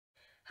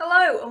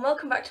Hello and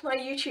welcome back to my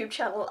YouTube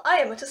channel. I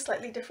am at a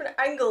slightly different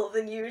angle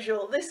than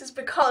usual. This is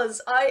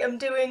because I am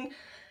doing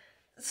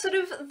sort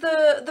of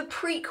the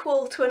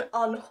prequel to an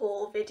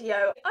unhaul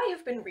video. I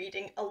have been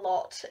reading a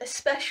lot,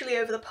 especially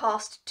over the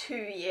past 2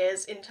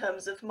 years in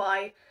terms of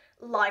my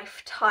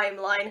life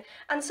timeline,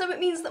 and so it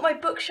means that my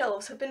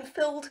bookshelves have been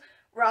filled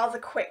rather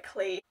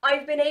quickly.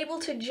 I've been able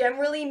to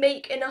generally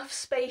make enough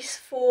space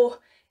for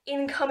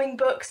incoming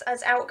books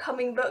as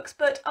outcoming books,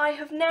 but I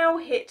have now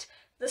hit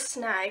the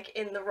snag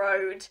in the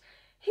road.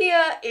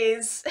 Here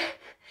is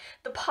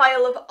the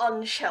pile of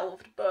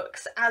unshelved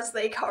books as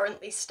they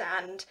currently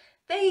stand.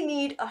 They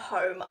need a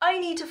home. I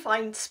need to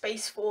find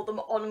space for them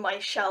on my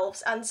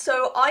shelves, and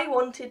so I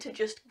wanted to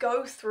just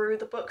go through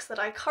the books that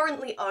I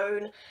currently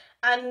own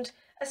and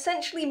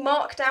essentially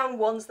mark down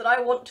ones that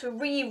I want to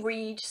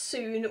reread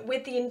soon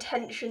with the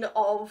intention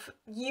of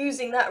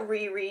using that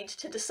reread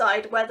to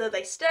decide whether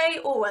they stay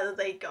or whether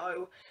they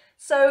go.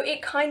 So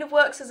it kind of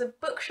works as a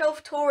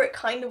bookshelf tour, it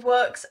kind of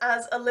works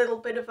as a little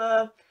bit of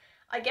a,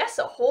 I guess,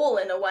 a haul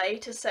in a way,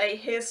 to say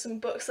here's some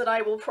books that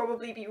I will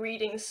probably be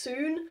reading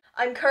soon.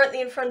 I'm currently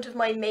in front of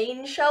my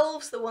main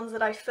shelves, the ones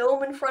that I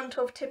film in front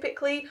of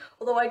typically,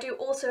 although I do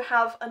also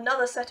have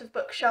another set of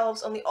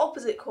bookshelves on the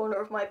opposite corner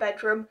of my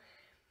bedroom.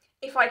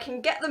 If I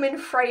can get them in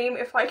frame,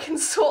 if I can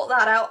sort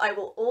that out, I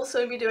will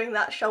also be doing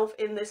that shelf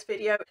in this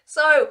video.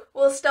 So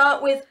we'll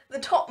start with the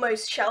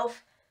topmost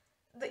shelf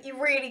that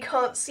you really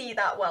can't see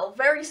that well.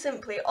 Very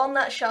simply, on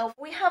that shelf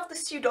we have the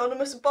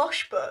pseudonymous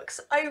Bosch books.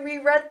 I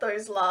reread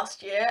those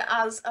last year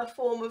as a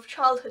form of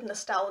childhood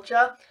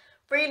nostalgia,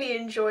 really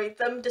enjoyed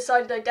them,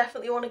 decided I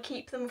definitely want to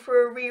keep them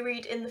for a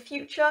reread in the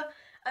future,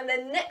 and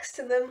then next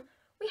to them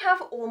we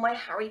have all my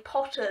Harry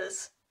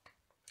Potters.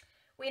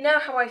 We know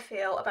how I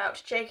feel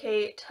about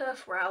J.K.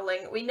 Turf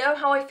Rowling. We know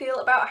how I feel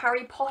about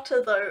Harry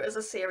Potter though as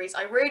a series.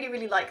 I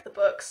really like the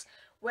books.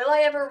 Will I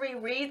ever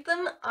reread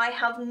them? I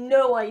have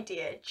no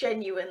idea,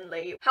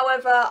 genuinely.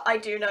 However, I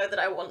do know that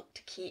I want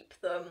to keep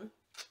them.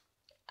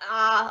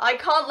 I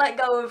can't let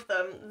go of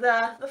them.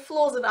 The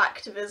flaws of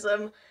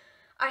activism.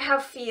 I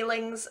have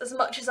feelings, as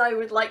much as I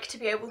would like to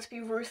be able to be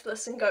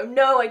ruthless and go,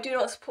 no, I do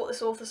not support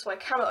this author, so I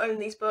cannot own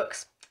these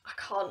books. I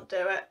can't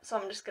do it, so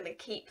I'm just gonna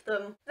keep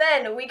them.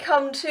 Then we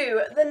come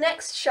to the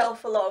next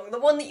shelf along, the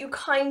one that you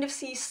kind of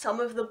see some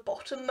of the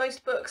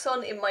bottommost books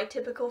on in my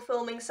typical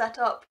filming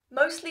setup.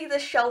 Mostly the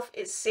shelf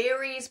is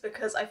series,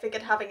 because I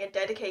figured having a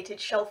dedicated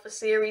shelf for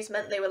series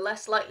meant they were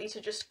less likely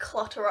to just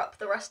clutter up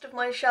the rest of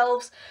my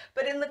shelves,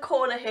 but in the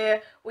corner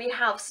here we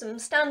have some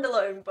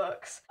standalone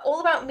books. All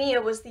About Mia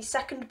was the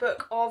second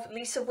book of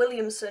Lisa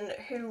Williamson,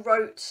 who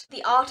wrote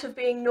The Art of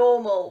Being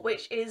Normal,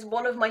 which is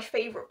one of my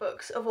favourite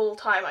books of all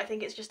time. I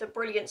think it's just a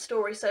brilliant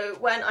story, so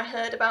when I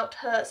heard about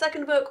her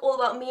second book, All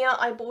About Mia,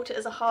 I bought it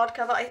as a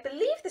hardcover. I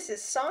believe this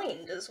is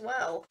signed as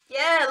well.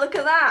 Yeah, look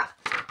at that!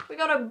 We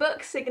got a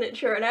book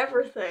signature and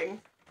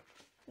everything.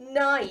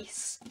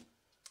 Nice.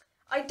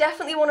 I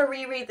definitely want to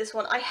reread this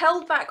one. I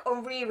held back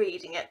on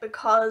rereading it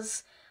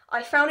because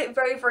I found it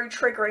very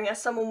triggering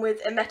as someone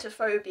with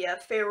emetophobia,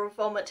 fear of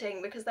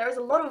vomiting, because there is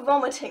a lot of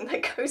vomiting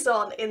that goes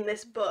on in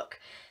this book.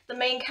 The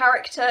main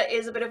character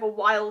is a bit of a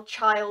wild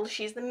child.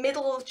 She's the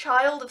middle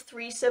child of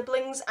 3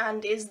 siblings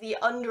and is the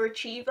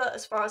underachiever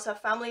as far as her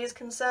family is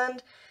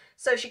concerned,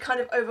 so she kind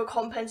of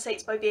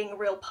overcompensates by being a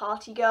real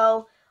party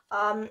girl.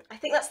 I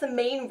think that's the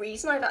main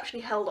reason I've actually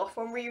held off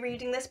on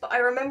rereading this, but I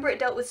remember it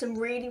dealt with some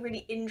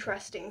really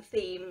interesting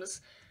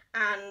themes,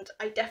 and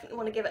I definitely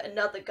want to give it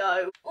another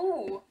go.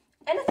 Ooh,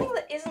 anything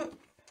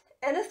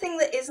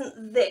that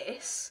isn't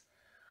this.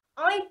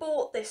 I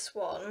bought this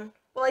one.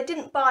 Well, I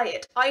didn't buy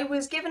it. I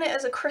was given it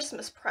as a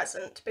Christmas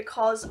present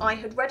because I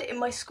had read it in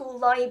my school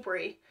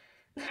library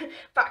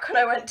back when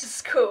I went to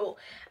school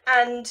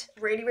and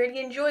really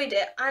enjoyed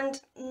it,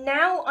 and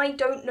now I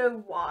don't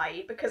know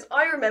why, because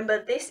I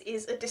remember this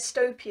is a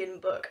dystopian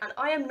book and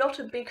I am not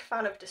a big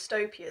fan of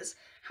dystopias.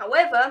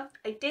 However,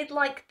 I did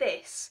like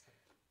this.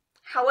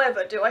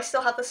 However, do I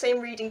still have the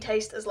same reading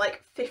taste as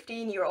like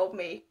 15-year-old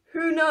me?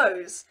 Who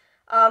knows?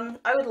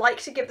 I would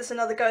like to give this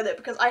another go though,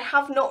 because I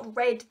have not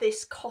read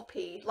this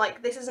copy.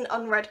 Like, this is an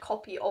unread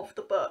copy of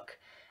the book,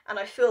 and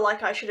I feel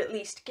like I should at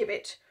least give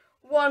it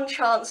one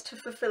chance to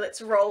fulfill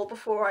its role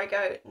before I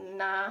go,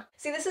 nah.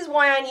 See, this is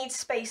why I need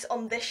space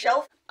on this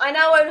shelf. I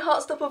now own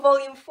Heartstopper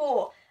Volume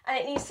 4, and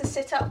it needs to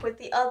sit up with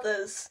the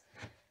others,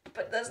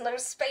 but there's no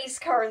space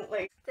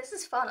currently. This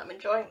is fun, I'm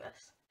enjoying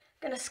this.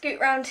 Gonna scoot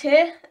round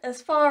here.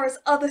 As far as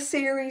other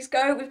series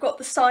go, we've got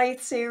the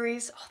Scythe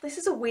series. Oh, this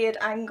is a weird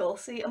angle.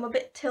 See, I'm a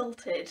bit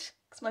tilted,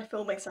 because my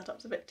filming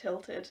setup's a bit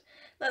tilted.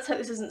 Let's hope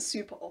this isn't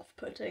super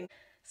off-putting.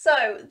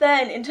 So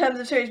then, in terms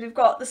of series, we've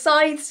got the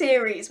Scythe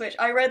series, which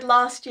I read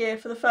last year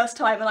for the first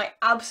time and I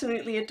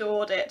absolutely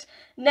adored it.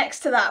 Next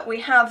to that,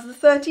 we have the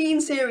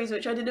 13 series,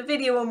 which I did a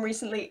video on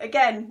recently.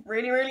 Again,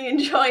 really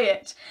enjoy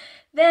it.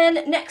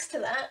 Then, next to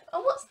that,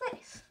 oh, what's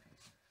this?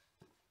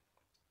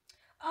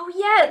 Oh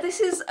yeah, this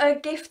is a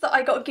gift that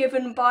I got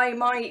given by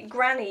my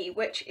granny,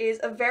 which is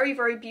a very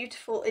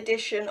beautiful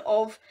edition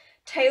of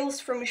Tales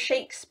from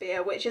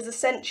Shakespeare, which is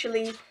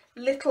essentially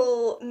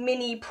little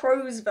mini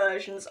prose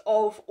versions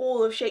of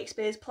all of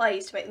Shakespeare's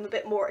plays to make them a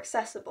bit more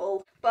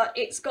accessible, but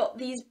it's got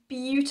these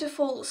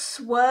beautiful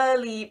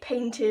swirly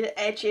painted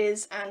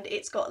edges and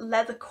it's got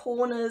leather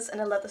corners and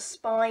a leather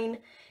spine.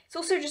 It's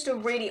also just a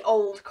really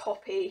old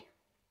copy.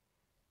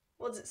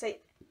 What does it say?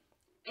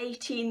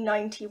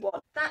 1891.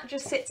 That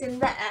just sits in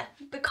there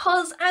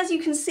because, as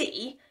you can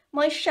see,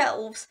 my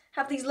shelves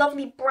have these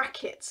lovely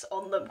brackets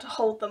on them to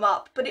hold them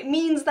up, but it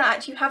means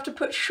that you have to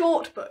put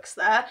short books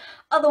there,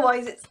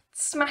 otherwise it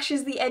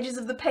smashes the edges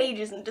of the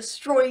pages and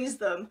destroys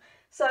them.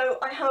 So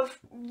I have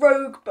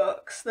rogue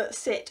books that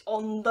sit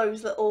on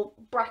those little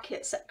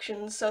bracket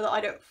sections so that I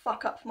don't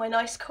fuck up my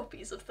nice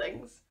copies of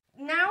things.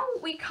 Now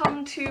we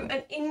come to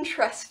an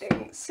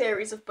interesting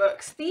series of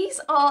books. These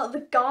are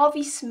the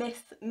Garvey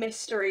Smith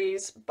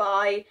Mysteries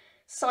by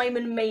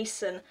Simon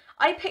Mason.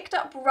 I picked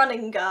up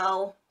Running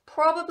Girl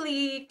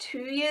probably 2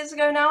 years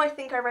ago now. I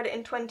think I read it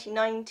in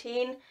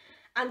 2019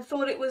 and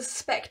thought it was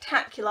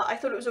spectacular. I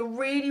thought it was a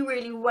really,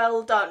 really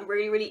well done,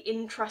 really, really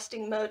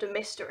interesting murder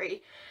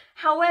mystery.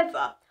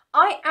 However,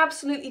 I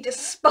absolutely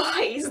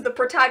despise the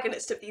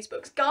protagonist of these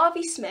books.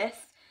 Garvey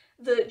Smith,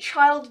 the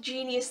child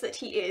genius that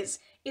he is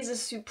a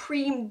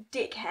supreme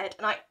dickhead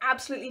and I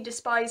absolutely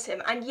despise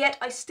him, and yet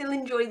I still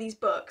enjoy these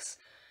books.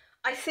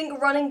 I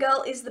think Running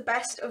Girl is the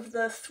best of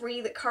the 3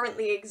 that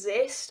currently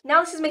exist.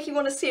 Now this is making me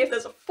want to see if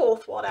there's a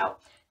 4th one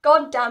out.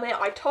 God damn it,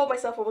 I told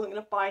myself I wasn't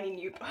going to buy any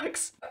new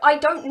books. I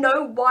don't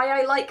know why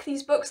I like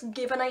these books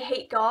given I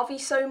hate Garvey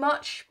so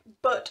much,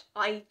 but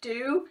I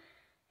do.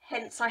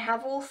 Hence I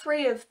have all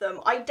 3 of them.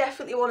 I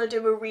definitely want to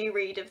do a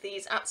reread of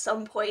these at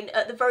some point,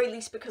 at the very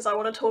least because I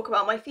want to talk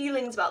about my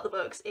feelings about the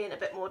books in a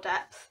bit more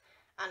depth.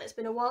 And it's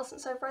been a while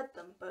since I've read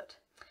them, but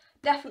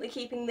definitely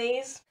keeping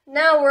these.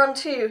 Now we're on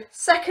to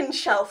second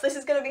shelf. This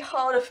is going to be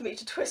harder for me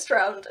to twist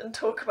around and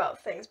talk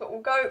about things, but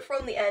we'll go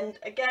from the end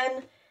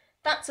again.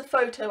 That's a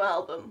photo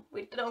album.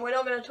 We're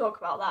not going to talk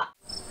about that.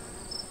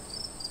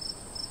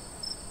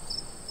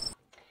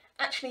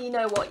 Actually, you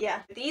know what, yeah.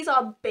 These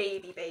are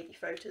baby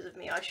photos of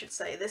me, I should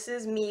say. This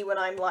is me when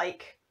I'm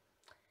like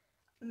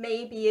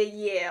maybe a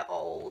year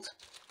old.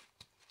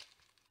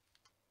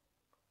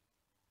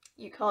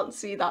 You can't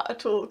see that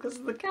at all because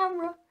of the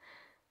camera.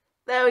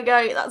 There we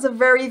go, that's a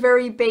very,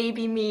 very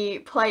baby me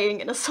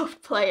playing in a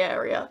soft play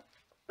area.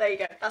 There you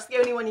go, that's the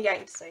only one you're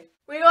getting to see.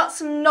 We've got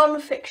some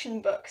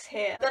non-fiction books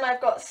here. Then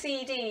I've got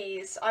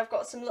CDs, I've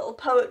got some little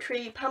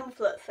poetry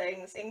pamphlet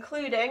things,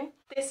 including,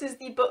 this is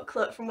the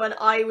booklet from when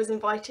I was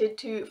invited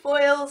to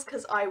Foyles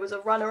because I was a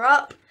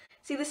runner-up.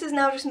 See, this is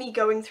now just me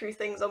going through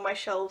things on my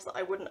shelves that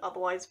I wouldn't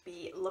otherwise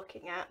be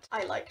looking at.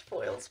 I liked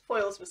Foyles.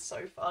 Foyles was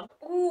so fun.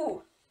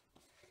 Ooh!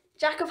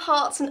 Jack of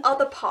Hearts and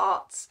Other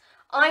Parts.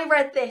 I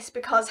read this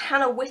because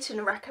Hannah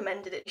Witten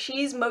recommended it.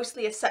 She's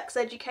mostly a sex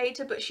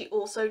educator, but she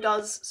also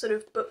does sort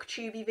of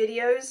booktubey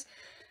videos.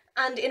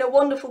 And in a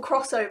wonderful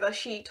crossover,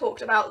 she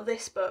talked about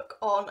this book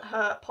on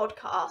her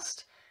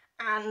podcast.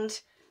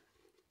 And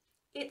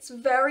it's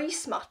very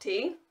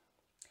smutty.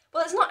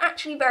 Well, it's not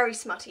actually very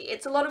smutty.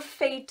 It's a lot of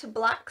fade to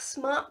black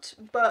smut,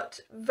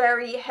 but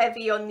very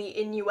heavy on the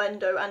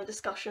innuendo and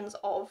discussions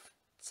of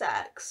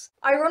sex.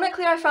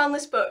 Ironically, I found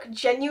this book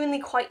genuinely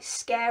quite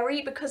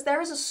scary because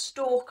there is a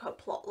stalker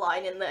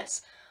plotline in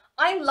this.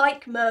 I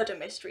like murder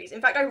mysteries.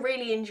 In fact, I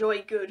really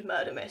enjoy good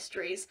murder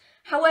mysteries.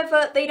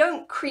 However, they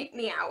don't creep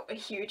me out a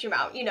huge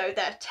amount. You know,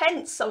 they're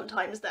tense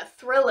sometimes, they're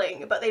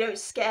thrilling, but they don't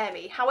scare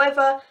me.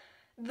 However,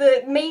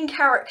 the main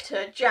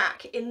character,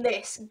 Jack, in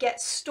this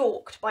gets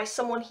stalked by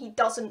someone he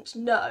doesn't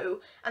know,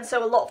 and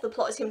so a lot of the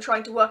plot is him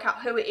trying to work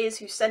out who it is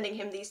who's sending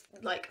him these,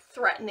 like,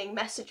 threatening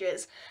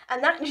messages,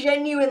 and that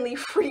genuinely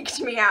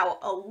freaked me out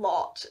a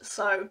lot.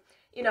 So,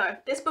 you know,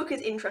 this book is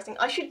interesting.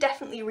 I should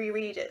definitely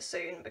reread it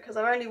soon, because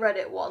I've only read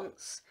it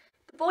once.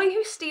 The Boy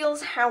Who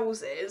Steals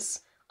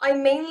Houses, I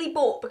mainly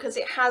bought because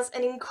it has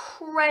an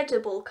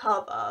incredible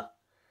cover.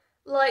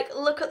 Like,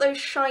 look at those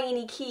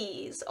shiny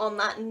keys on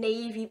that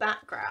navy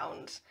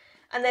background.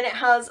 And then it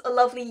has a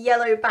lovely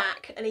yellow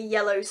back and a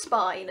yellow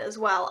spine as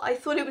well. I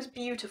thought it was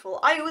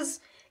beautiful. I was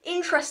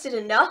interested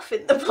enough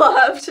in the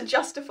blurb to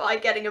justify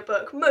getting a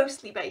book,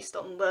 mostly based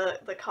on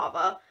the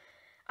cover.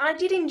 And I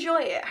did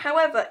enjoy it.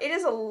 However, it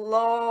is a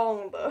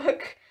long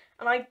book,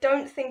 and I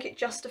don't think it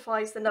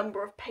justifies the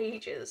number of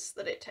pages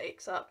that it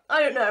takes up.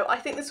 I don't know, I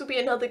think this would be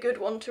another good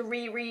one to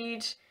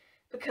reread,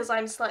 because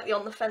I'm slightly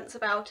on the fence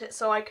about it,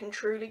 so I can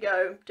truly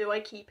go, do I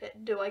keep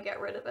it, do I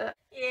get rid of it?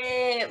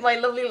 Yeah, my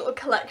lovely little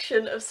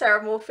collection of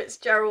Sarah Moore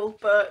Fitzgerald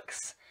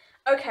books.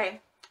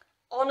 Okay,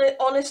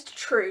 honest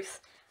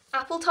truth.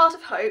 Apple Tart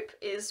of Hope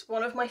is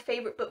one of my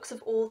favourite books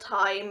of all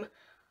time.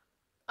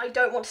 I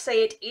don't want to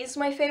say it is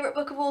my favourite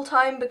book of all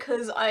time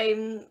because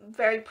I'm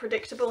very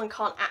predictable and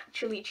can't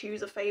actually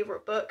choose a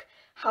favourite book.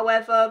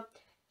 However,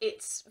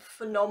 it's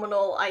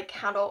phenomenal. I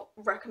cannot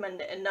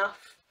recommend it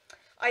enough.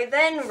 I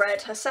then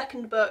read her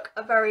second book,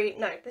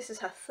 this is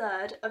her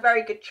third, A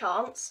Very Good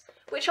Chance,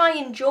 which I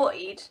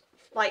enjoyed,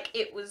 like,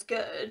 it was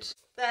good.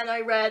 Then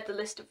I read The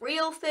List of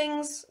Real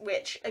Things,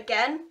 which,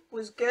 again,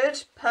 was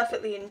good,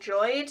 perfectly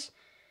enjoyed.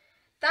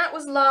 that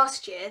was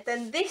last year.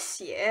 Then this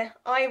year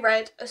I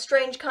read A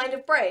Strange Kind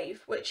of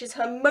Brave, which is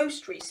her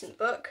most recent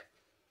book,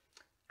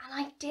 and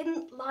I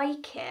didn't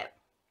like it.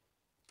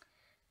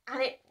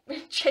 And it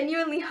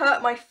genuinely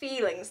hurt my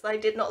feelings that I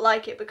did not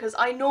like it, because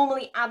I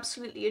normally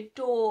absolutely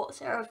adore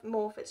Sarah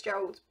Moore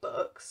Fitzgerald's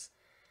books,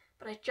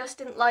 but I just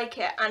didn't like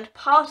it, and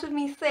part of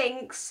me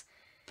thinks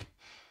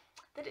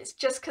that it's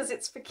just because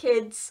it's for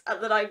kids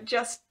and that I'm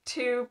just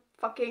too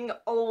fucking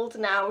old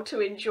now to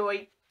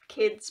enjoy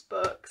kids'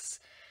 books.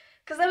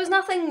 Because there was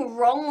nothing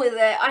wrong with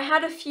it. I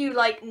had a few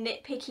like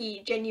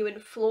nitpicky genuine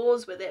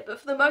flaws with it, but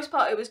for the most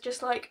part it was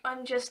just like,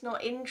 I'm just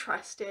not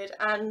interested,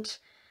 and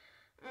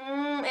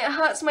it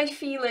hurts my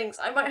feelings.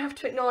 I might have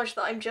to acknowledge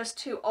that I'm just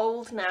too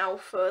old now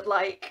for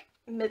like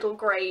middle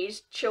grade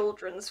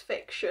children's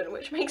fiction,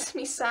 which makes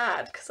me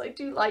sad because I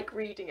do like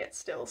reading it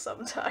still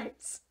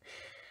sometimes.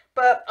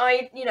 But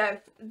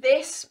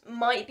this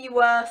might be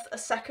worth a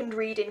second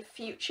read in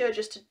future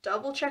just to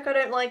double check I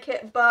don't like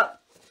it,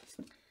 but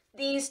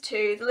these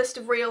two, The List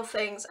of Real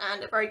Things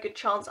and A Very Good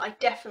Chance, I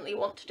definitely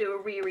want to do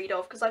a reread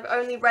of, because I've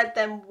only read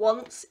them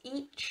once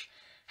each,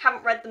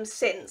 haven't read them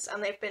since,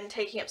 and they've been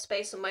taking up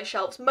space on my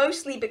shelves,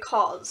 mostly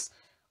because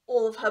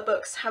all of her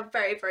books have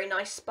very, very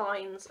nice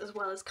spines as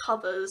well as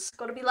covers.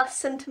 Gotta be less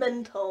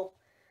sentimental.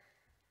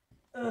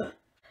 Ugh.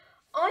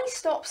 I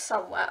Stop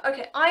Somewhere.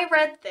 Okay, I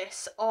read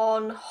this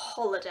on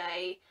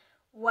holiday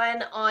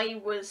when I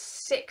was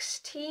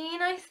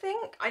 16, I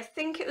think. I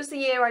think it was the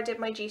year I did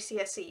my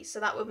GCSE,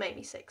 so that would make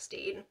me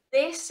 16.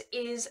 This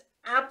is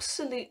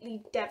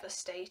absolutely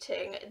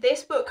devastating.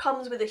 This book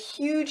comes with a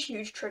huge,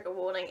 huge trigger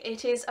warning.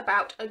 It is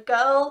about a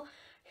girl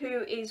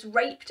who is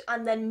raped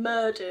and then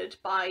murdered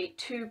by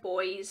two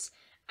boys,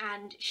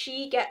 and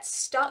she gets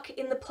stuck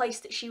in the place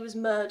that she was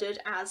murdered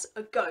as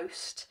a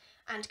ghost,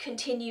 and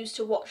continues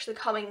to watch the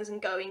comings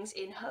and goings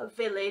in her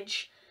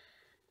village,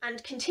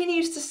 and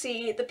continues to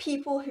see the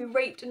people who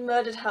raped and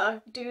murdered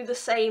her do the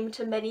same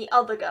to many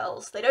other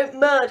girls. They don't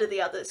murder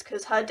the others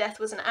because her death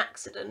was an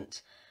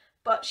accident,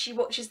 but she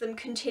watches them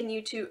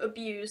continue to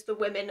abuse the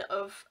women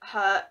of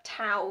her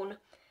town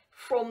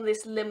from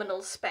this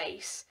liminal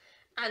space.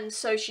 And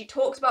so she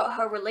talks about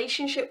her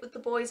relationship with the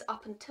boys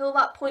up until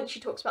that point,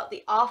 she talks about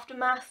the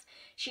aftermath,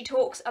 she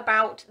talks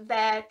about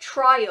their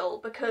trial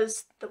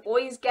because the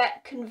boys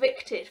get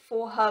convicted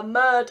for her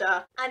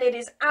murder, and it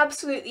is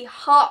absolutely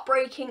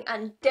heartbreaking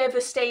and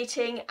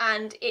devastating,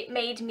 and it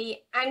made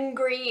me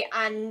angry,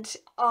 and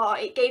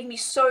it gave me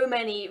so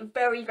many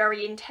very,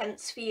 very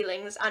intense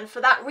feelings, and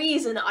for that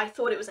reason I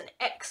thought it was an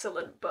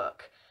excellent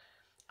book.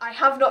 I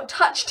have not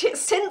touched it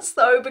since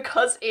though,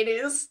 because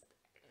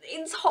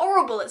it's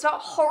horrible. It's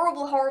about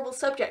horrible, horrible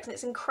subjects, and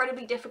it's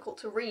incredibly difficult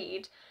to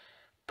read.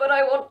 But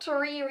I want to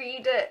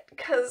reread it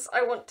because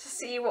I want to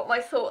see what my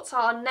thoughts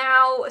are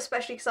now,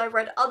 especially because I've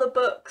read other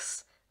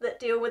books that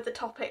deal with the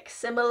topic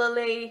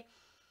similarly,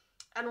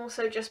 and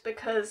also just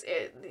because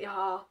it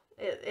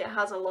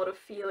has a lot of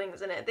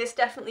feelings in it. This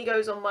definitely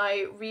goes on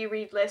my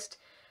reread list,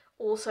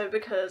 also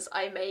because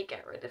I may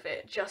get rid of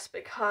it, just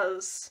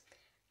because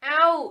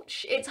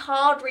ouch! It's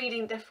hard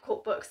reading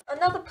difficult books.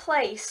 Another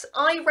Place,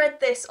 I read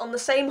this on the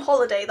same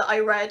holiday that I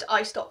read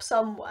I Stop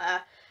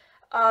Somewhere,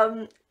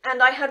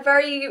 and I had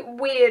very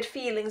weird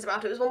feelings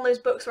about it. It was one of those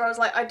books where I was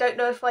like, I don't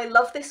know if I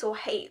love this or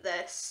hate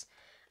this,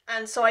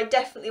 and so I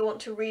definitely want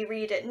to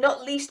reread it,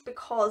 not least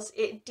because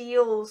it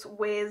deals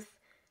with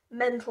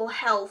mental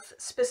health,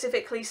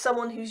 specifically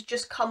someone who's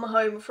just come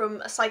home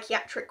from a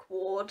psychiatric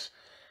ward.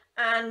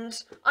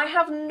 And I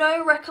have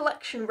no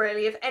recollection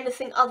really of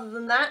anything other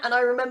than that, and I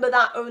remember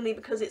that only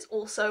because it's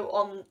also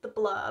on the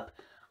blurb.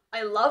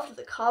 I loved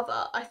the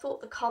cover. I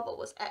thought the cover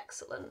was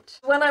excellent.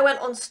 When I went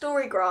on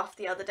Storygraph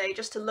the other day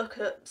just to look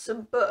at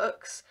some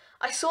books,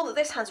 I saw that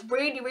this has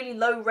really, really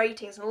low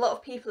ratings, and a lot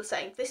of people are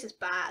saying this is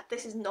bad,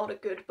 this is not a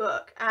good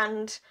book,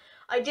 and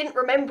I didn't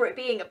remember it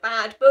being a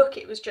bad book,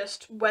 it was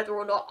just whether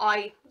or not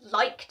I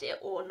liked it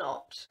or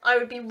not. I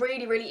would be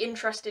really, really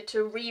interested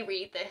to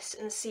reread this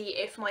and see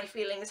if my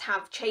feelings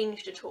have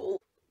changed at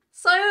all.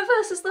 Simon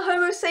versus the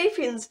Homo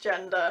sapiens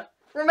gender.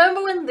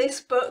 Remember when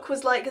this book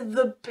was like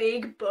the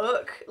big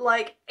book?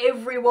 Like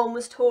everyone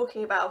was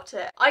talking about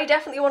it. I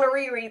definitely want to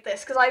reread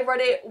this because I read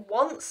it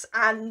once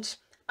and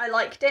I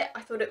liked it.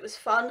 I thought it was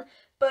fun.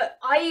 But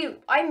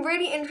I'm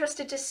really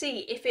interested to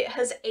see if it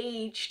has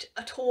aged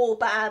at all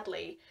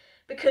badly.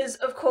 Because,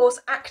 of course,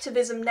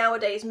 activism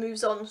nowadays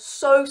moves on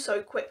so,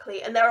 so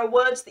quickly, and there are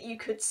words that you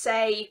could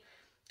say,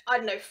 I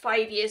don't know,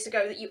 5 years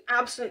ago that you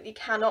absolutely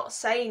cannot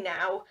say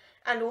now,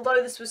 and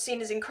although this was seen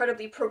as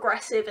incredibly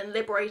progressive and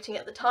liberating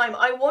at the time,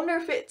 I wonder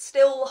if it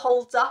still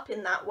holds up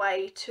in that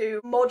way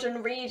to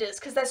modern readers,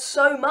 because there's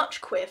so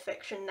much queer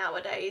fiction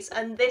nowadays,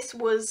 and this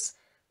was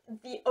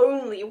the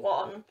only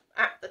one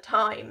at the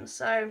time,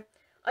 so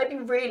I'd be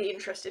really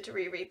interested to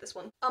reread this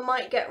one. I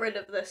might get rid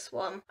of this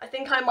one. I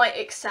think I might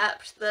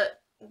accept that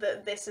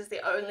this is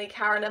the only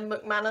Karen M.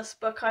 McManus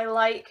book I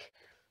like.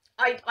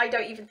 I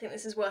don't even think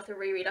this is worth a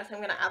reread. I think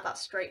I'm going to add that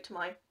straight to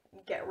my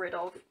get rid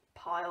of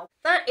pile.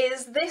 That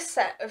is this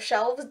set of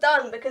shelves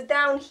done, because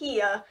down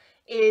here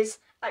is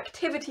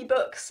activity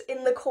books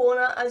in the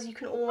corner, as you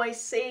can always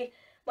see.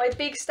 My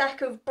big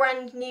stack of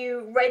brand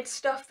new red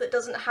stuff that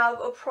doesn't have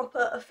a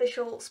proper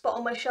official spot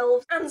on my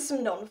shelves, and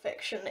some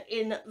non-fiction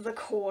in the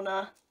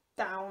corner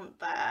down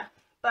there.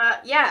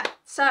 But yeah,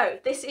 so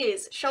this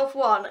is shelf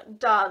 1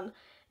 done.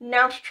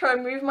 Now to try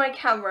and move my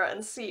camera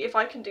and see if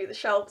I can do the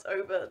shelves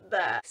over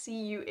there. See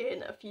you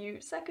in a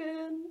few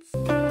seconds.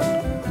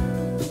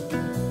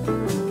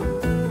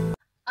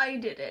 I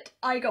did it.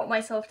 I got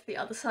myself to the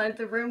other side of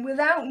the room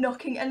without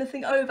knocking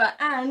anything over,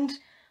 and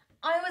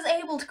I was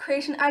able to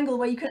create an angle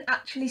where you can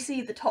actually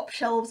see the top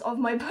shelves of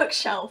my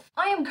bookshelf.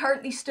 I am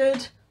currently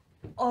stood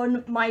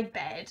on my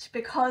bed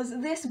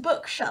because this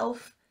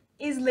bookshelf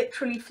is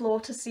literally floor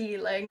to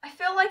ceiling. I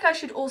feel like I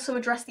should also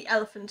address the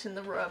elephant in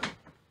the room.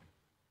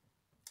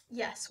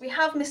 Yes, we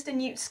have Mr.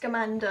 Newt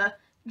Scamander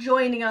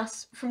joining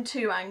us from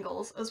 2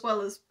 angles, as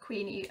well as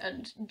Queenie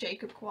and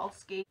Jacob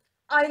Kowalski.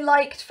 I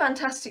liked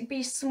Fantastic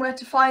Beasts and Where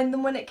to Find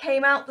Them when it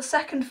came out. The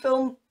second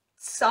film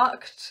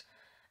sucked.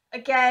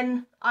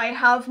 Again, I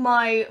have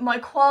my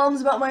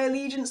qualms about my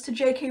allegiance to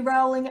J.K.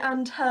 Rowling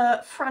and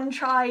her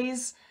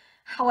franchise.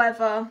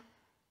 However,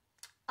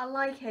 I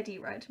like Eddie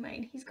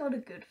Redmayne. He's got a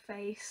good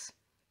face.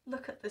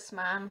 Look at this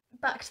man.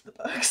 Back to the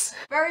books.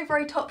 Very,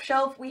 very top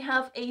shelf, we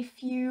have a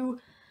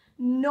few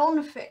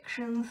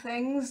non-fiction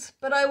things,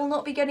 but I will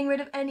not be getting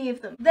rid of any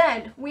of them.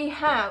 Then we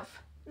have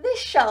this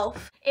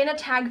shelf. In a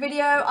tag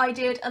video I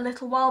did a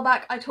little while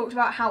back, I talked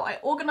about how I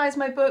organise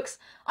my books.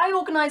 I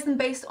organise them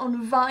based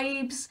on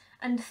vibes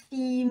and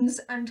themes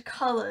and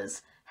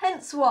colours.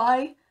 Hence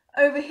why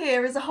over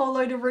here is a whole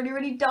load of really,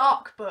 really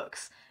dark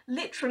books.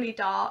 Literally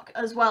dark,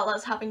 as well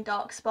as having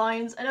dark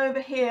spines. And over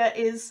here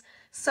is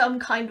some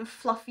kind of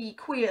fluffy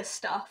queer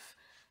stuff,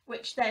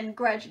 which then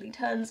gradually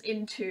turns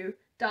into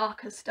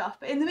darker stuff.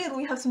 But in the middle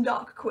we have some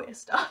dark queer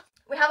stuff.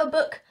 We have a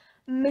book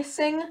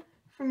missing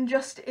from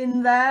just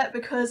in there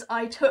because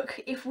I took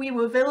If We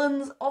Were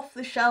Villains off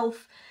the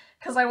shelf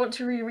because I want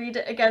to reread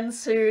it again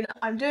soon.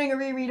 I'm doing a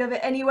reread of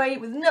it anyway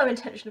with no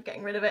intention of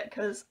getting rid of it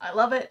because I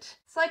love it.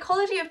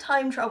 Psychology of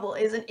Time Travel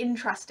is an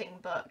interesting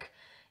book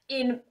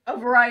in a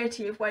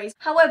variety of ways.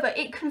 However,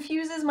 it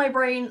confuses my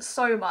brain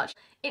so much.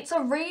 It's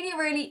a really,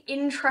 really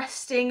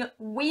interesting,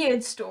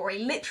 weird story,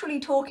 literally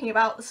talking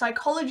about the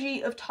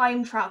psychology of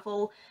time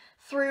travel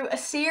through a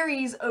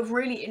series of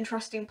really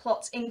interesting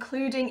plots,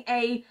 including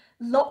a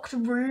locked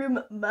room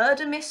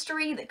murder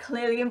mystery that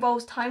clearly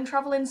involves time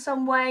travel in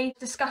some way,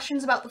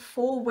 discussions about the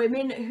 4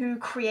 women who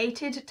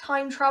created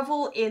time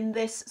travel in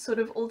this sort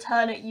of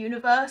alternate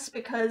universe,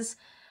 because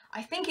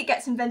I think it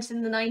gets invented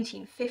in the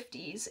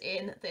 1950s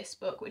in this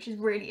book, which is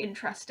really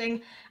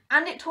interesting,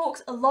 and it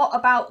talks a lot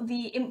about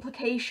the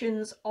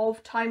implications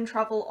of time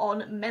travel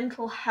on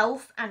mental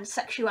health and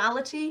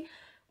sexuality,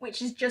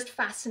 which is just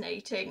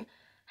fascinating.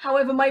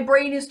 However, my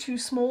brain is too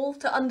small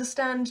to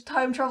understand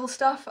time travel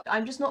stuff.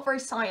 I'm just not very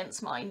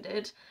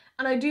science-minded,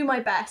 and I do my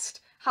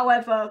best.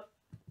 However,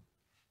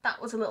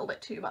 that was a little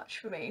bit too much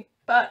for me.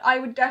 But I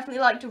would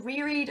definitely like to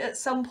reread at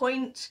some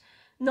point,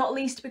 not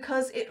least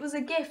because it was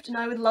a gift and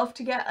I would love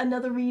to get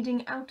another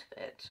reading out of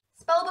it.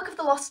 Spellbook of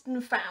the Lost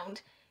and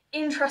Found.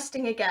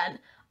 Interesting again.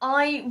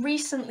 I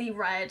recently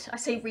read, I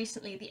say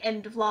recently, the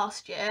end of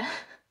last year.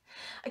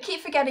 I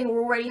keep forgetting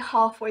we're already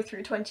halfway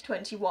through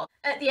 2021.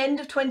 At the end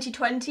of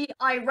 2020,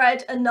 I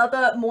read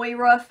another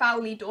Moira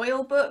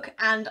Fowley-Doyle book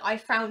and I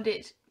found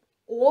it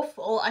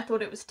awful. I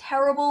thought it was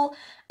terrible,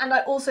 and I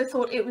also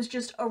thought it was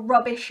just a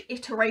rubbish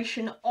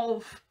iteration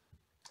of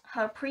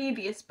her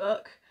previous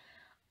book.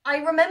 I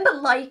remember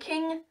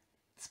liking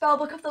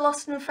Spellbook of the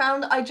Lost and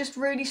Found. I just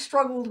really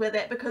struggled with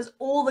it because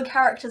all the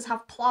characters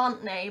have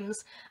plant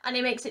names and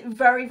it makes it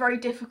very, very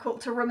difficult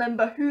to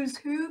remember who's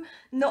who,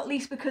 not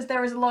least because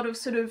there is a lot of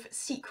sort of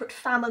secret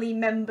family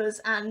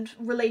members and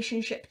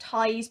relationship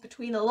ties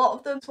between a lot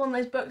of them. It's one of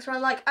those books where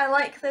I'm like, I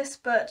like this,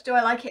 but do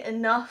I like it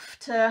enough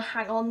to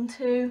hang on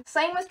to?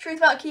 Same with Truth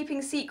About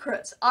Keeping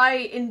Secrets.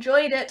 I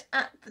enjoyed it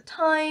at the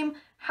time.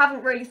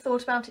 Haven't really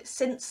thought about it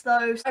since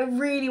though. I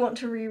really want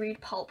to reread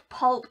Pulp.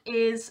 Pulp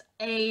is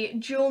a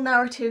dual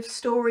narrative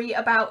story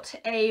about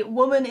a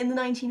woman in the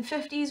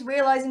 1950s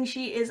realising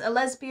she is a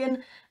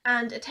lesbian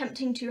and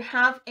attempting to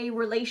have a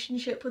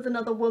relationship with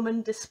another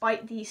woman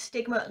despite the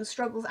stigma and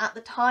struggles at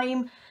the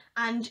time,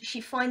 and she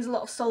finds a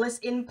lot of solace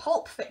in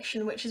pulp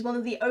fiction, which is one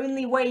of the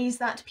only ways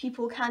that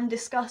people can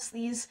discuss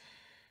these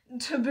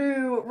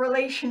taboo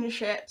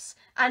relationships.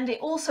 And it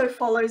also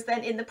follows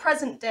then in the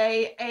present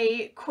day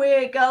a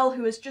queer girl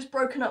who has just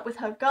broken up with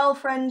her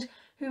girlfriend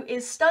who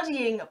is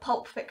studying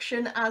pulp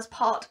fiction as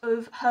part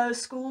of her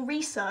school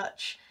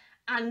research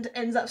and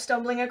ends up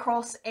stumbling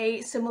across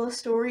a similar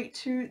story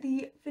to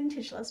the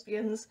Vintage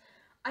Lesbians.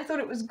 I thought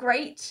it was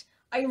great.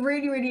 I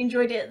really, really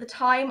enjoyed it at the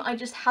time. I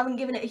just haven't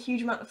given it a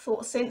huge amount of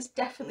thought since.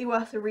 Definitely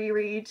worth a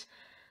reread.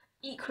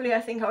 Equally, I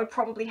think I would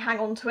probably hang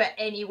on to it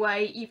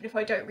anyway, even if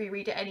I don't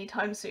reread it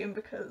anytime soon,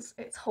 because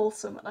it's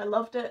wholesome and I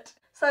loved it.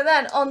 So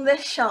then, on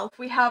this shelf,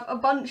 we have a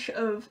bunch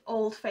of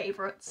old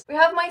favourites. We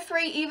have my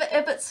 3 Eva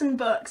Ibbotson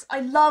books. I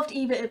loved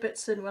Eva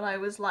Ibbotson when I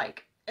was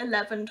like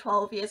 11,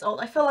 12 years old.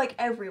 I feel like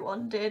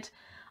everyone did.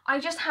 I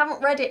just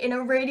haven't read it in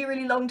a really,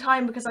 really long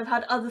time because I've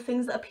had other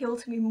things that appeal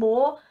to me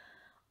more.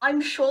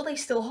 I'm sure they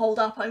still hold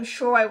up. I'm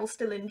sure I will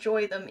still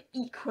enjoy them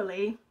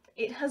equally.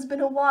 It has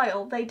been a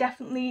while. They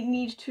definitely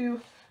need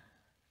to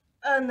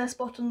earn their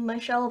spot on my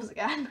shelves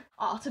again.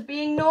 Art of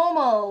Being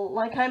Normal,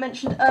 like I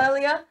mentioned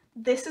earlier,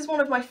 this is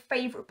one of my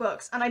favourite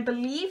books, and I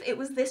believe it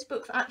was this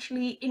book that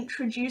actually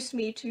introduced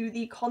me to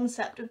the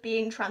concept of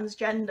being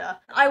transgender.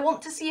 I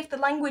want to see if the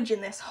language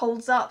in this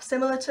holds up,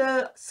 similar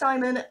to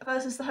Simon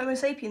versus the Homo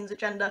sapiens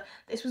agenda.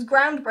 This was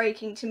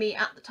groundbreaking to me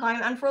at the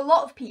time, and for a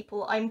lot of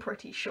people, I'm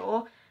pretty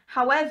sure.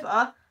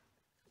 However,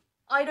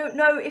 I don't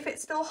know if it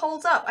still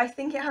holds up. I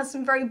think it has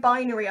some very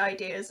binary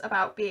ideas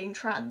about being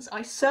trans.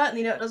 I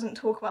certainly know it doesn't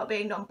talk about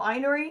being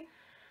non-binary.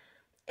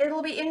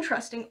 It'll be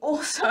interesting.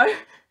 Also,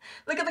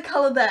 look at the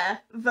colour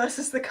there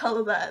versus the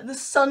colour there. The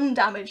sun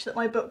damage that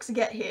my books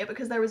get here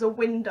because there is a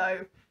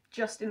window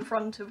just in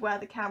front of where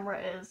the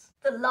camera is.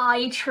 The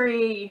Lie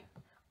Tree.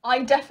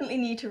 I definitely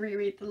need to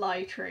reread The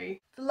Lie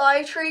Tree. The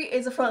Lie Tree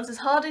is a Frances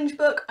Hardinge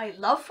book. I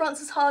love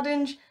Frances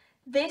Hardinge.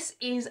 This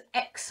is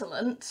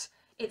excellent.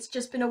 It's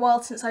just been a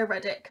while since I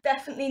read it.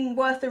 Definitely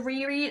worth a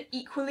reread.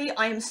 Equally,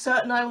 I am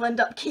certain I will end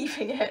up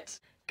keeping it.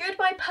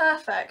 Goodbye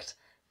Perfect.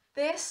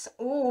 This,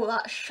 oh,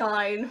 that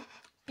shine.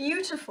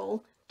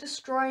 Beautiful.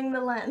 Destroying the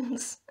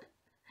Lens.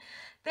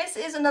 This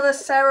is another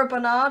Sarah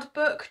Bernard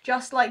book,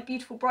 just like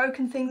Beautiful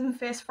Broken Things and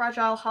Fierce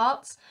Fragile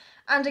Hearts.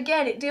 And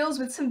again, it deals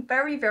with some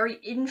very, very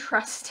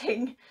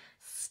interesting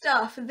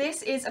stuff.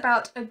 This is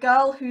about a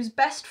girl whose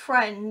best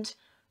friend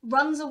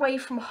runs away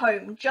from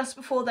home just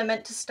before they're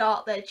meant to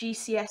start their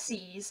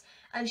GCSEs,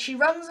 and she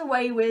runs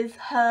away with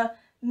her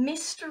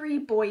mystery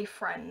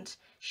boyfriend.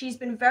 She's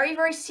been very,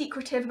 very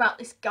secretive about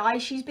this guy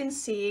she's been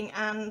seeing,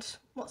 and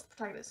what's the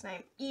protagonist's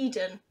name?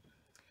 Eden.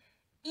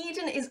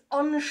 Eden is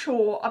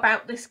unsure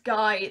about this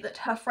guy that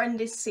her friend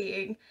is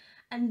seeing,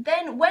 and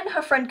then when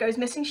her friend goes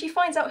missing, she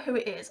finds out who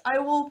it is. I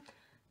will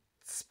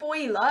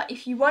spoiler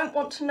if you won't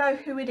want to know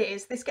who it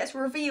is. This gets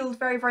revealed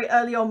very, very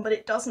early on, but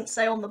it doesn't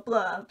say on the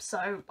blurb,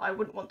 so I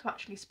wouldn't want to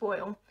actually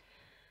spoil.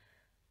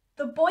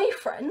 The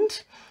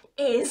boyfriend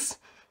is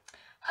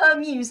her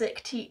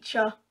music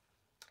teacher.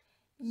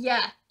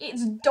 Yeah,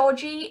 it's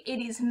dodgy, it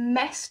is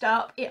messed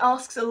up, it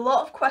asks a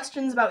lot of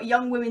questions about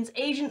young women's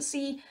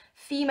agency,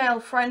 female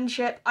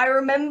friendship. I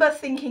remember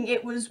thinking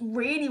it was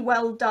really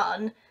well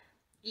done,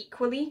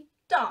 equally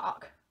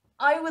dark.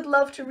 I would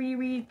love to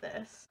reread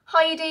this.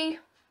 Heidi.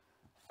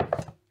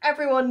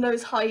 Everyone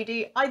knows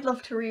Heidi. I'd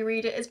love to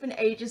reread it. It's been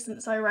ages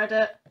since I read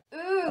it.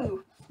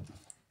 Ooh.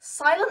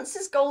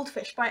 Silence's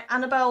Goldfish by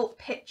Annabelle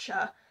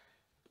Pitcher.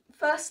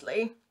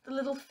 Firstly, the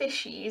little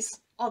fishies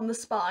on the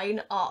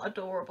spine are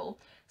adorable.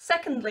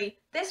 Secondly,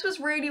 this was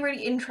really,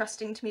 really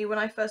interesting to me when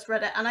I first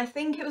read it, and I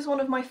think it was one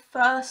of my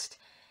first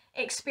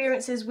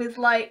experiences with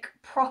like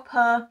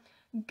proper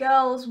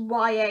girls'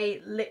 YA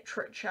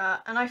literature,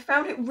 and I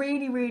found it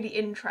really, really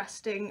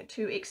interesting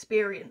to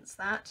experience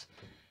that.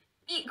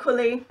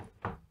 Equally,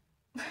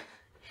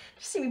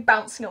 just see me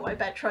bouncing on my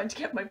bed trying to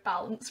get my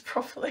balance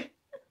properly.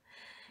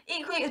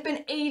 Equally, it's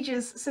been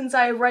ages since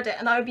I read it,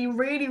 and I would be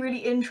really, really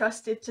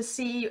interested to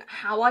see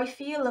how I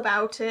feel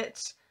about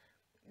it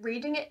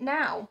reading it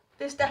now.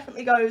 This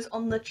definitely goes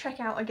on the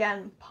check out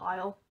again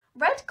pile.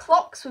 Red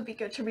Clocks would be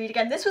good to read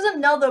again. This was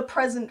another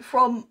present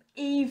from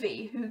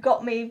Evie, who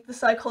got me The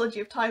Psychology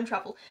of Time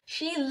Travel.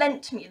 She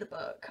lent me the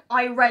book.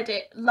 I read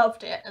it,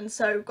 loved it, and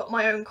so got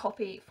my own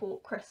copy for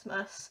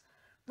Christmas.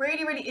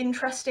 Really, really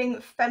interesting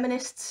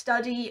feminist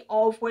study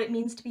of what it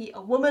means to be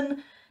a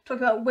woman,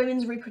 talking about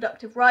women's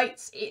reproductive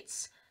rights.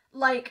 It's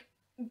like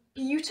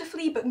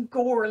beautifully but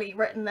gorily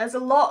written. There's a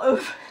lot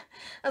of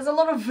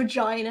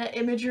vagina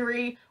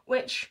imagery,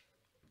 which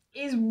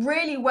is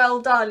really well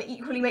done.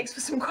 Equally makes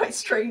for some quite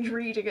strange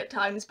reading at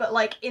times, but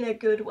like in a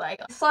good way.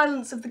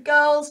 Silence of the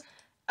Girls,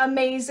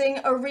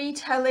 amazing. A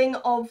retelling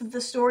of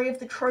the story of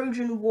the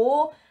Trojan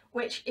War,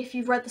 which if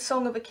you've read the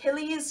Song of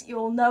Achilles,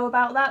 you'll know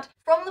about that.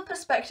 From the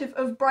perspective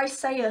of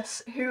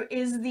Briseis, who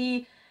is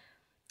the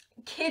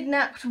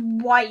kidnapped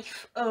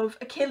wife of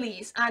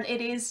Achilles, and it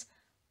is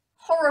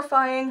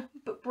horrifying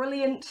but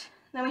brilliant.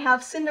 Then we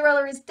have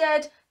Cinderella is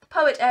Dead, The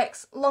Poet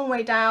X, Long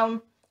Way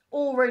Down,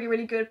 all really,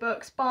 really good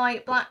books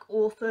by Black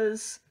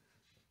authors.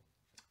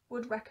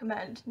 Would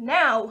recommend.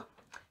 Now,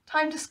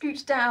 time to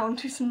scoot down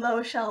to some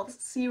lower shelves.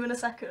 See you in a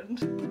second.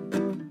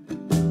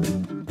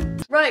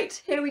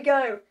 Right, here we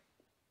go.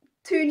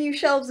 2 new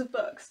shelves of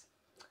books.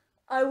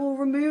 I will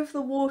remove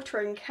the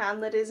watering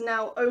can that is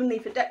now only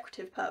for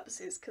decorative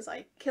purposes because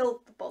I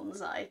killed the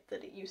bonsai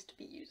that it used to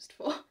be used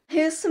for.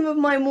 Here's some of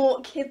my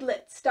more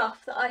kidlit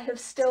stuff that I have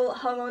still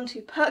hung on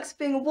to. Perks of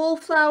Being a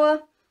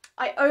Wallflower.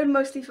 I own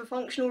mostly for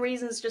functional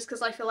reasons, just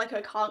because I feel like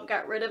I can't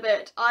get rid of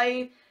it.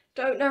 I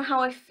don't know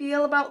how I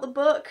feel about the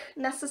book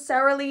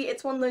necessarily.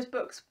 It's one of those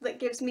books that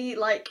gives me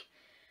like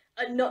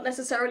a not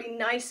necessarily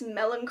nice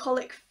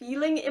melancholic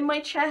feeling in my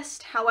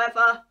chest.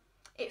 However,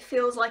 it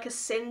feels like a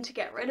sin to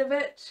get rid of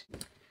it.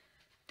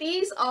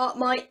 These are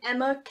my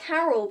Emma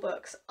Carroll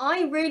books.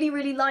 I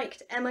really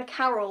liked Emma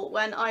Carroll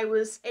when I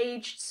was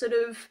aged sort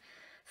of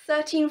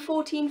 13,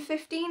 14,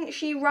 15.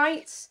 She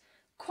writes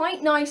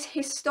quite nice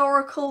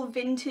historical,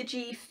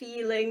 vintagey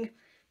feeling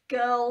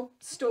girl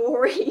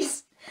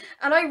stories.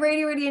 And I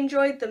really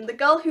enjoyed them. The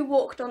Girl Who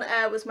Walked on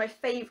Air was my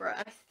favourite.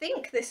 I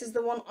think this is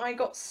the one I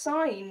got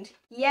signed.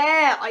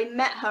 Yeah, I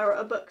met her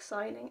at a book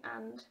signing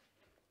and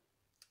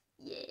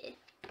yeah.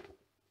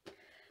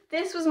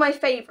 This was my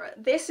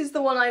favourite. This is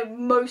the one I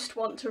most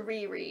want to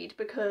reread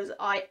because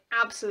I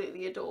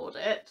absolutely adored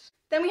it.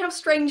 Then we have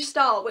Strange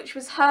Star, which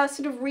was her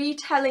sort of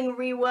retelling,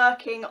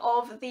 reworking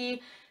of the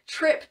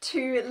trip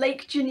to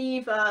Lake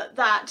Geneva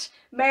that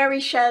Mary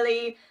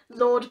Shelley,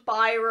 Lord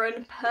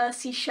Byron,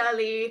 Percy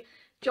Shelley,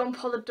 John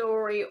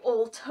Polidori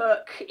all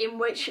took, in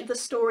which the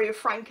story of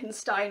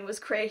Frankenstein was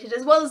created,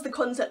 as well as the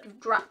concept of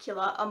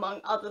Dracula,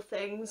 among other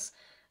things.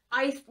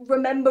 I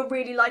remember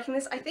really liking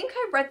this. I think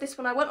I read this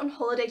when I went on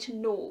holiday to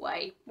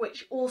Norway,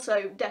 which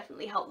also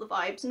definitely helped the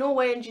vibes.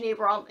 Norway and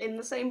Geneva aren't in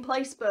the same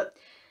place, but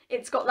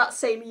it's got that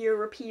same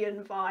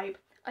European vibe.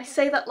 I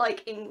say that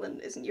like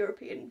England isn't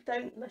European.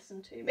 Don't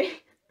listen to me.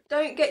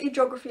 Don't get your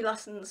geography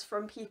lessons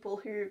from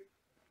people who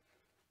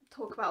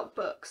talk about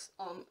books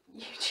on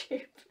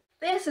YouTube.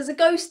 This is a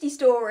ghosty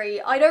story.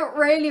 I don't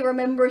really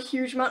remember a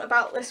huge amount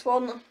about this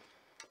one.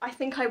 I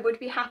think I would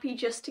be happy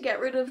just to get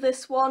rid of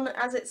this one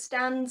as it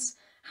stands.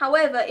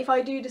 However, if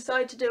I do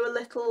decide to do a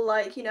little,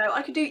 like, you know,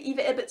 I could do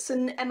Eva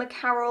Ibbotson, Emma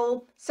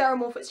Carroll, Sarah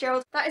Moore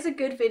Fitzgerald. That is a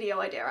good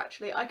video idea,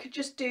 actually. I could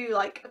just do,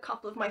 like, a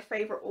couple of my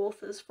favourite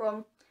authors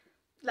from.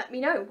 Let me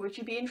know, would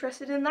you be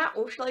interested in that,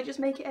 or shall I just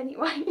make it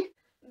anyway?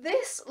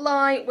 This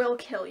Lie Will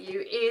Kill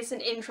You is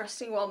an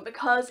interesting one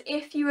because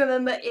if you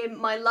remember in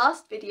my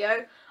last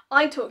video,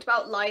 I talked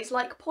about Lies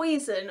Like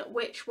Poison,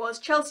 which was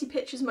Chelsea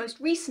Pitcher's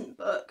most recent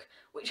book,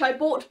 which I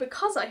bought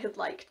because I had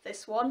liked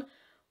this one,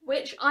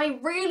 which I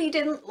really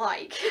didn't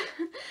like.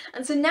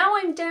 And so now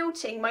I'm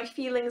doubting my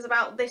feelings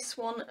about this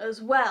one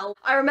as well.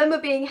 I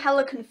remember being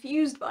hella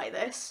confused by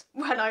this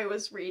when I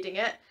was reading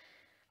it.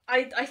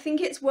 I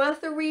think it's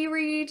worth a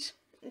reread,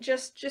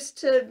 just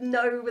to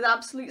know with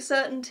absolute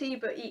certainty,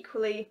 but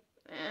equally,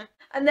 eh.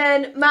 And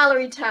then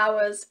Mallory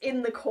Towers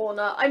in the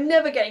corner. I'm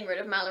never getting rid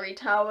of Mallory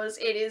Towers.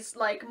 It is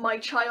like my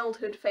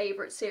childhood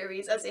favourite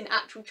series, as in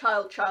actual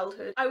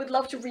childhood. I would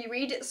love to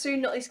reread it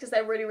soon, not least because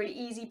they're really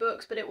easy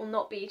books, but it will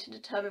not be to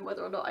determine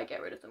whether or not I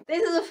get rid of them.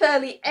 This is a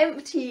fairly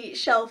empty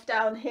shelf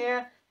down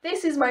here.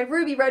 This is my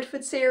Ruby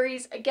Redford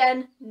series.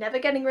 Again, never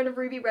getting rid of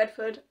Ruby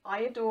Redford.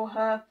 I adore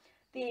her.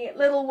 The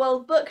Little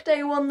World Book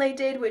Day one they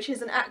did, which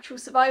is an actual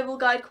survival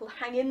guide called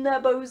Hang In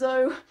There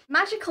Bozo.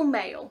 Magical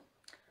Mail.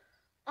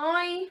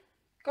 I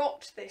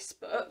got this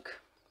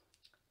book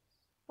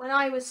when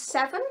I was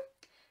 7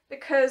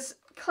 because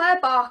Claire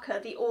Barker,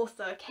 the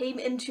author, came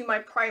into my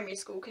primary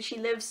school because she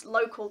lives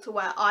local to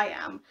where I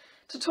am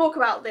to talk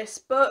about this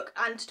book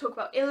and to talk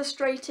about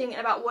illustrating and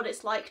about what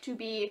it's like to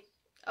be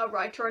a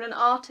writer and an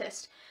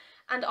artist.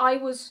 And I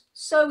was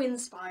so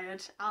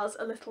inspired as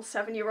a little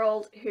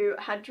 7-year-old who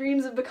had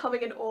dreams of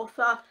becoming an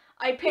author.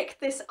 I picked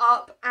this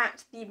up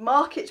at the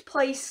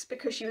marketplace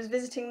because she was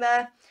visiting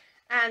there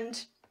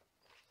and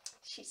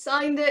she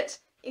signed it,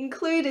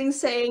 including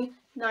saying,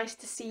 "Nice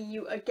to see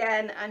you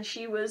again," and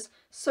she was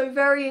so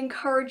very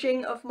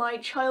encouraging of my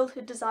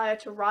childhood desire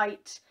to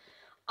write.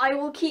 I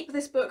will keep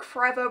this book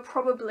forever,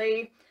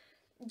 probably,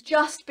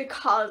 just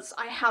because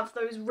I have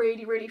those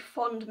really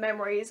fond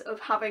memories of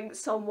having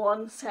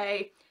someone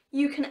say,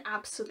 "You can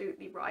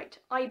absolutely write,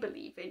 I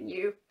believe in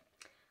you."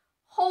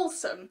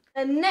 Wholesome.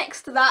 And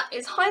next to that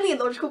is Highly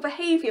Illogical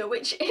Behaviour,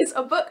 which is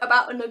a book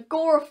about an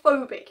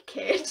agoraphobic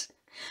kid.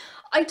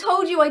 I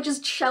told you I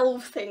just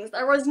shelve things.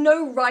 There was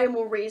no rhyme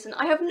or reason.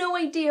 I have no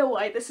idea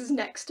why this is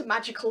next to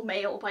Magical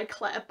Mail by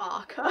Claire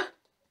Barker.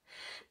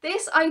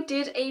 This I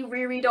did a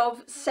reread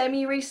of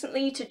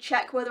semi-recently to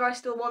check whether I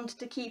still wanted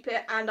to keep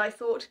it, and I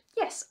thought,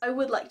 yes, I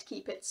would like to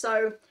keep it,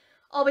 so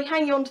I'll be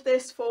hanging on to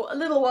this for a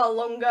little while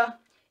longer.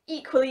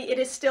 Equally, it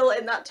is still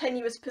in that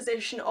tenuous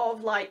position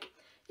of, like,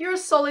 you're a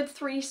solid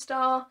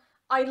 3-star,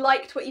 I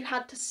liked what you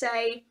had to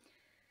say,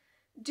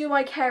 do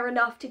I care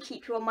enough to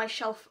keep you on my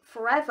shelf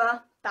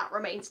forever? That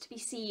remains to be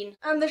seen.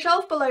 And the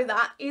shelf below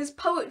that is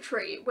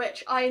poetry,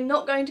 which I'm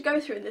not going to go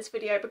through in this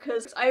video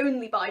because I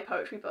only buy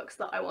poetry books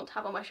that I want to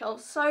have on my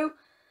shelves, so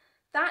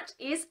that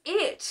is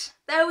it.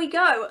 There we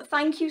go.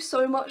 Thank you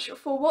so much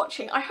for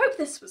watching. I hope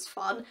this was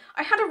fun.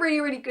 I had a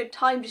really good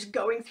time just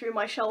going through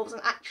my shelves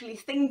and actually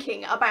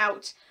thinking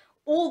about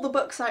all the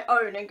books I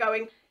own and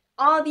going,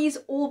 are these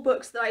all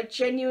books that I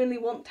genuinely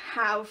want to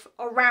have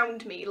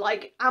around me?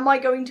 Like, am I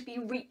going to be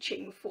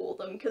reaching for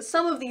them? Because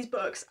some of these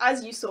books,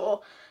 as you saw,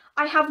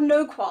 I have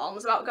no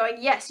qualms about going,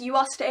 yes, you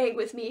are staying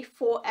with me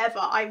forever,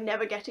 I'm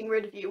never getting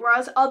rid of you,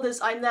 whereas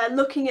others I'm there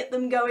looking at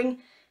them going,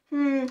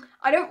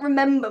 I don't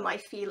remember my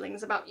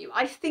feelings about you.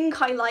 I think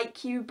I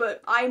like you,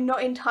 but I'm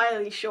not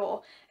entirely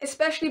sure,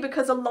 especially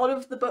because a lot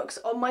of the books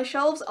on my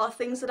shelves are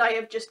things that I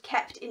have just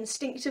kept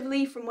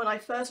instinctively from when I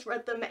first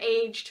read them,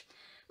 aged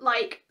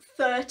like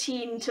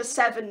 13 to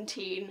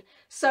 17.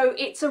 So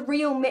it's a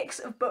real mix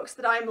of books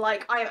that I'm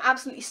like, I am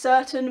absolutely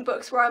certain,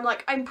 books where I'm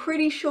like, I'm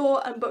pretty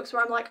sure, and books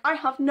where I'm like, I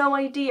have no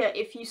idea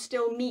if you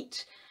still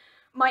meet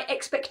my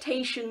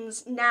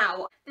expectations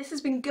now. This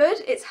has been good,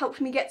 it's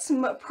helped me get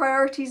some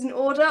priorities in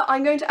order.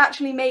 I'm going to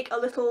actually make a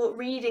little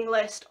reading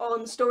list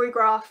on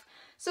Storygraph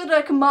so that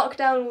I can mark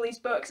down all these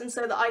books and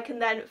so that I can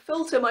then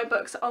filter my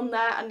books on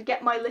there and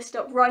get my list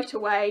up right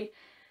away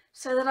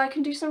so that I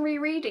can do some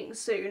rereading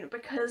soon,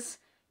 because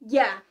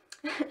yeah,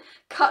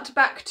 cut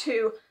back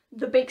to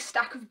the big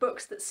stack of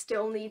books that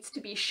still needs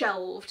to be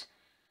shelved.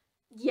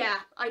 Yeah,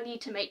 I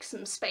need to make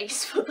some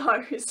space for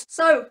those.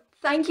 So,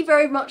 thank you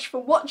very much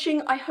for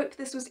watching. I hope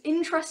this was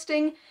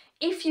interesting.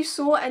 If you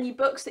saw any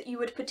books that you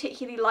would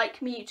particularly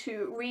like me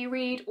to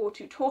reread or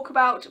to talk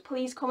about,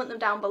 please comment them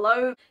down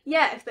below.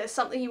 Yeah, if there's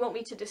something you want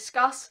me to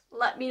discuss,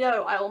 let me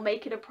know. I will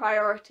make it a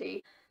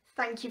priority.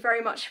 Thank you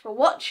very much for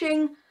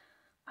watching.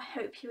 I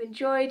hope you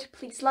enjoyed.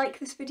 Please like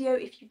this video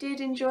if you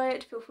did enjoy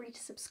it. Feel free to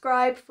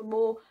subscribe for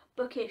more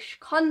bookish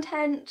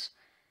content.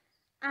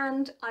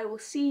 And I will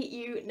see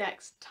you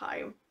next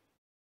time.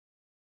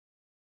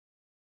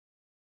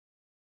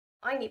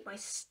 I need my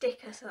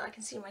sticker so that I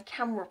can see my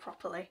camera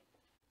properly.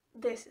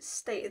 This is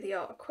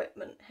state-of-the-art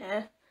equipment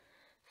here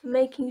for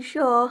making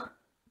sure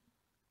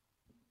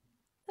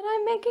that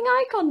I'm making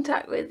eye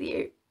contact with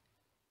you.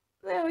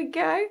 There we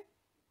go.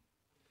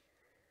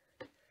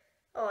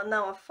 Oh,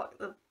 now I've fucked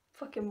the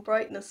fucking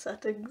brightness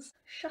settings.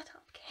 Shut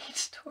up,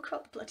 Kate. Talk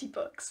about the bloody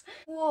books.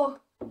 Whoa.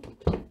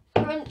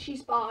 Crunchy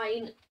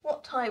spine.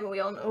 What time are we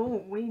on?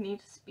 Oh, we need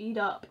to speed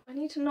up. I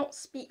need to not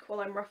speak while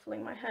I'm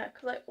ruffling my hair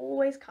because I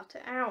always cut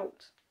it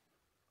out.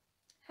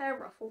 Hair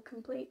ruffle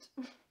complete.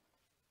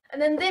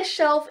 And then this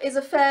shelf is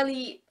a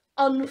fairly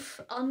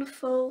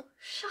unfull.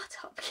 Shut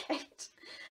up, Kate.